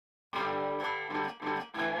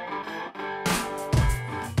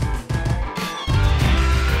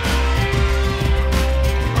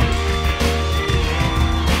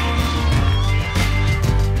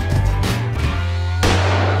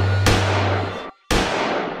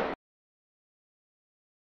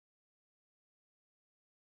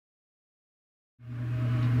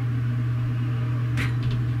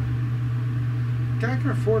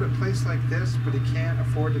can afford a place like this, but he can't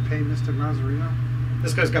afford to pay Mr. Mazzarino?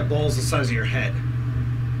 This guy's got balls the size of your head.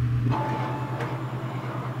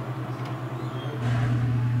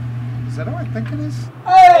 Is that how I think it is?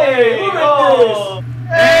 Hey! Yo!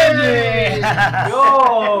 Andy!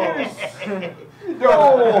 Yo!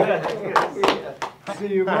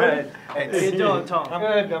 See you, man. How you doing, Tom?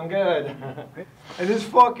 I'm good. And this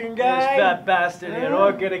fucking guy? This fat bastard here,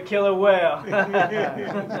 or gonna kill a whale.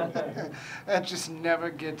 That just never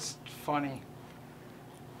gets funny.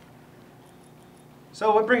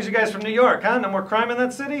 So what brings you guys from New York, huh? No more crime in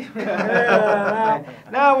that city?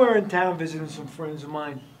 Now we're in town visiting some friends of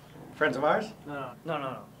mine. Friends of ours? No.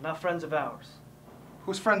 Not friends of ours.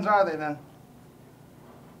 Whose friends are they then?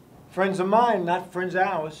 Friends of mine, not friends of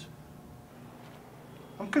ours.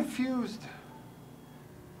 I'm confused.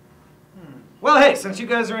 Well, hey, since you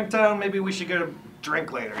guys are in town, maybe we should get a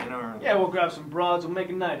drink later, you know? Yeah, we'll grab some broads. We'll make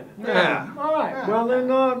a night of it. Yeah. All right. Yeah. Well, then,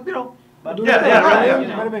 you know.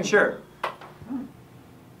 Yeah. Sure.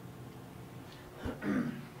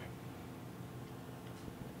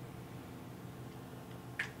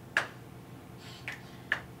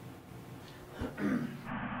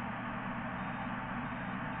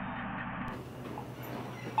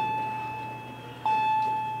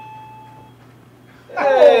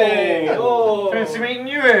 Hey! Oh! Fancy meeting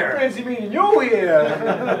you here. Fancy meeting you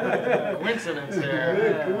here. Coincidence Yeah,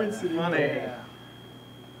 there. coincidence. Funny. Yeah.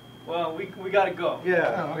 Well, we gotta go.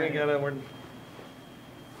 Yeah, okay. we gotta. We're...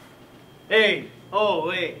 Hey! Oh,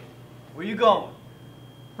 wait. Where you going?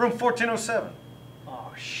 Room 1407.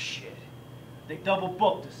 Oh, shit. They double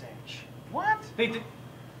booked us, H. What?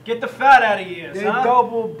 Get the fat out of here, They huh?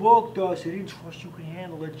 double booked us. They didn't trust you could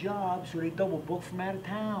handle the job, so they double booked from out of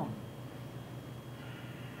town.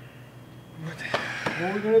 What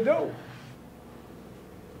are we gonna do?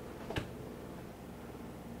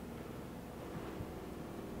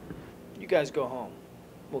 You guys go home.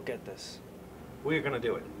 We'll get this. We're gonna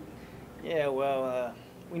do it. Yeah, well,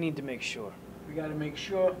 we need to make sure. We gotta make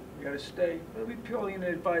sure. We gotta stay. It'll be purely an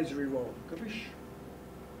advisory role. Kavish?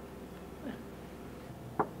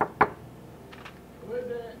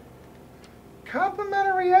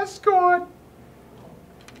 Complimentary escort.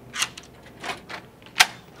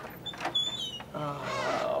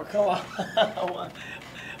 Oh, come on.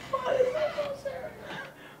 Why is that so serious?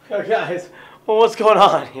 Oh, guys, well, what's going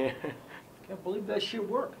on here? Can't believe that shit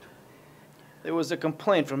worked. There was a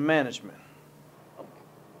complaint from management.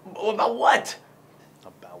 About what?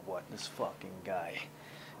 About what? This fucking guy.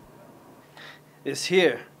 This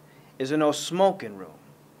here is a no smoking room.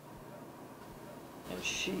 And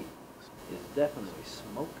she is definitely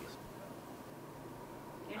smoking.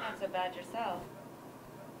 You're not so bad yourself.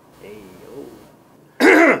 Hey, yo.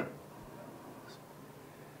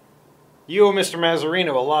 You owe Mr.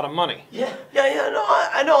 Mazzarino a lot of money. Yeah, no,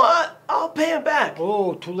 I know. I'll pay him back.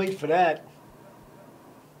 Oh, too late for that.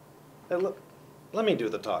 Hey, look, let me do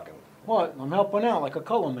the talking. What? I'm helping out like a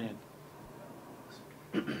color man.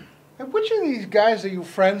 Hey, which of these guys are you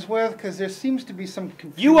friends with? Because there seems to be some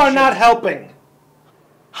confusion. You are not helping.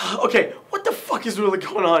 Okay, what the fuck is really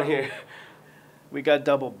going on here? We got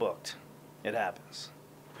double booked. It happens.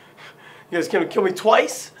 You guys gonna kill me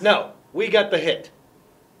twice? No, we got the hit.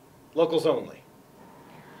 Locals only.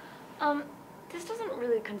 This doesn't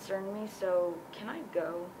really concern me, so can I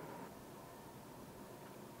go?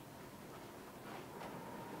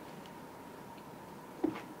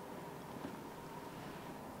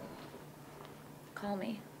 Call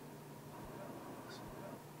me.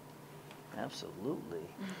 Absolutely.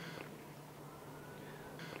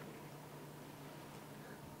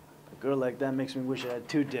 A girl like that makes me wish I had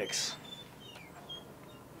two dicks.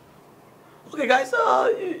 Okay, guys,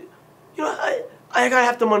 you know, I got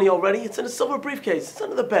half the money already. It's in a silver briefcase. It's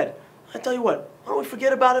under the bed. I tell you what, why don't we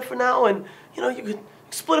forget about it for now and, you know, you could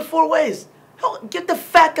split it 4 ways. Hell, get the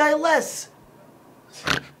fat guy less.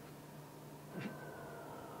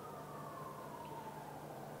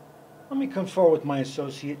 Let me confer with my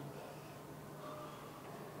associate.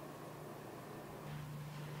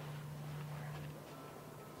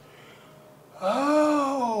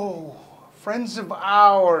 Oh, friends of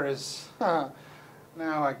ours. Huh.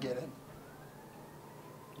 Now I get it.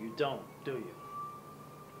 You don't, do you?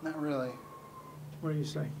 Not really. What do you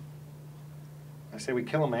say? I say we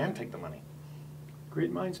kill him and take the money.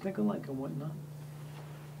 Great minds think alike and whatnot.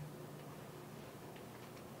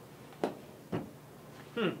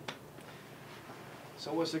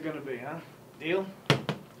 So what's it gonna be, huh? Deal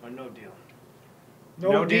or no deal?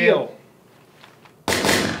 No deal.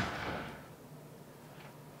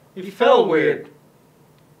 He fell weird.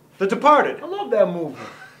 The Departed. I love that movie.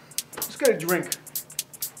 Let's get a drink.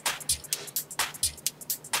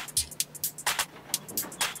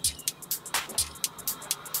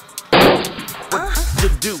 to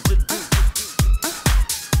do.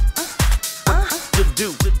 To do.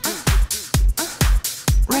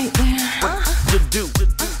 Right there. To do.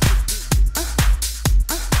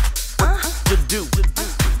 To do.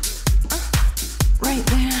 Right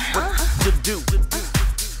there. To do.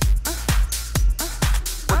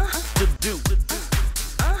 To do.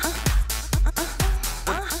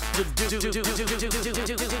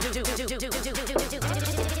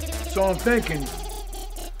 So I'm thinking,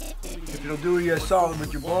 if it'll do you a solid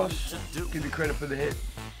with your boss, give you credit for the hit.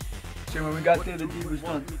 See, when we got there, the deed was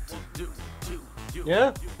done.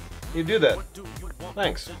 Yeah? You do that.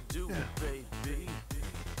 Thanks. Yeah.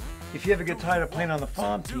 If you ever get tired of playing on the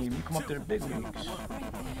farm team, you come up to the big leagues.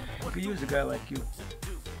 We could use a guy like you.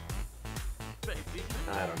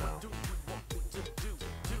 I don't know.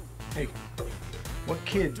 Hey, what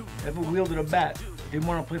kid ever wielded a bat didn't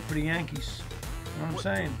want to play for the Yankees? You know what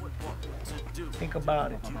I'm saying? Think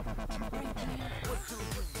about it.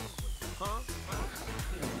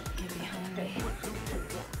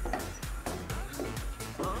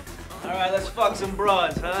 All right, let's fuck some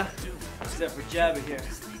broads, huh? Except for Jabba here.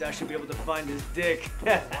 I should be able to find his dick.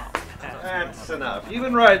 That's enough. You've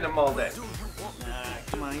been riding him all day. Nah,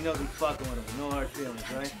 come on, he knows I'm fucking with him. No hard feelings,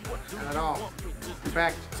 right? Not at all. In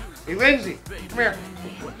fact, hey, Lindsay, come here.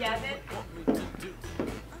 Yeah, Abbott?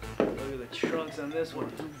 Look at the trunks on this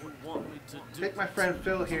one. Take my friend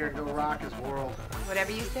Phil here and go rock his world.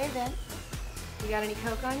 Whatever you say, then. You got any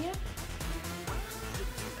coke on you?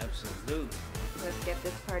 Absolutely. Let's get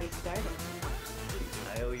this party started.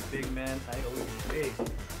 I owe you big, man. I owe you big.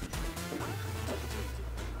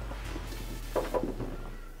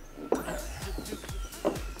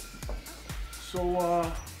 So,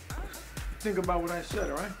 think about what I said,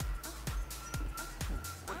 all right?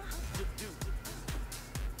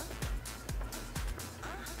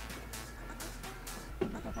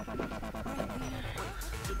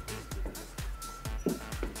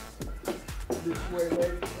 This way,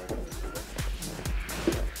 ladies.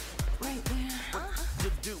 Right there.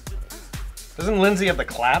 Doesn't Lindsay have the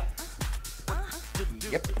clap?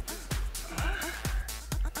 Yep.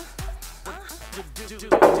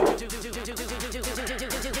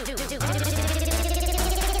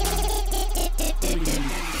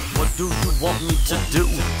 What do you want me to do?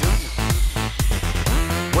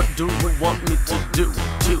 What do you want me to do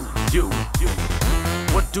to you?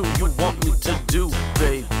 What do you want me to do,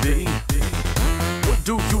 baby? What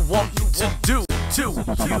do you want me to do to you?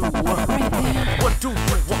 What do you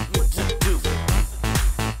want me to do,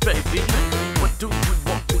 baby? What do you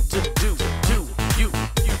want me to do to you?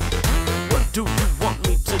 What do you want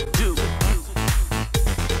me to do?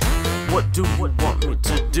 What do you want me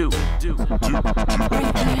to do? What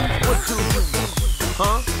do you,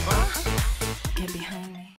 huh? Get behind.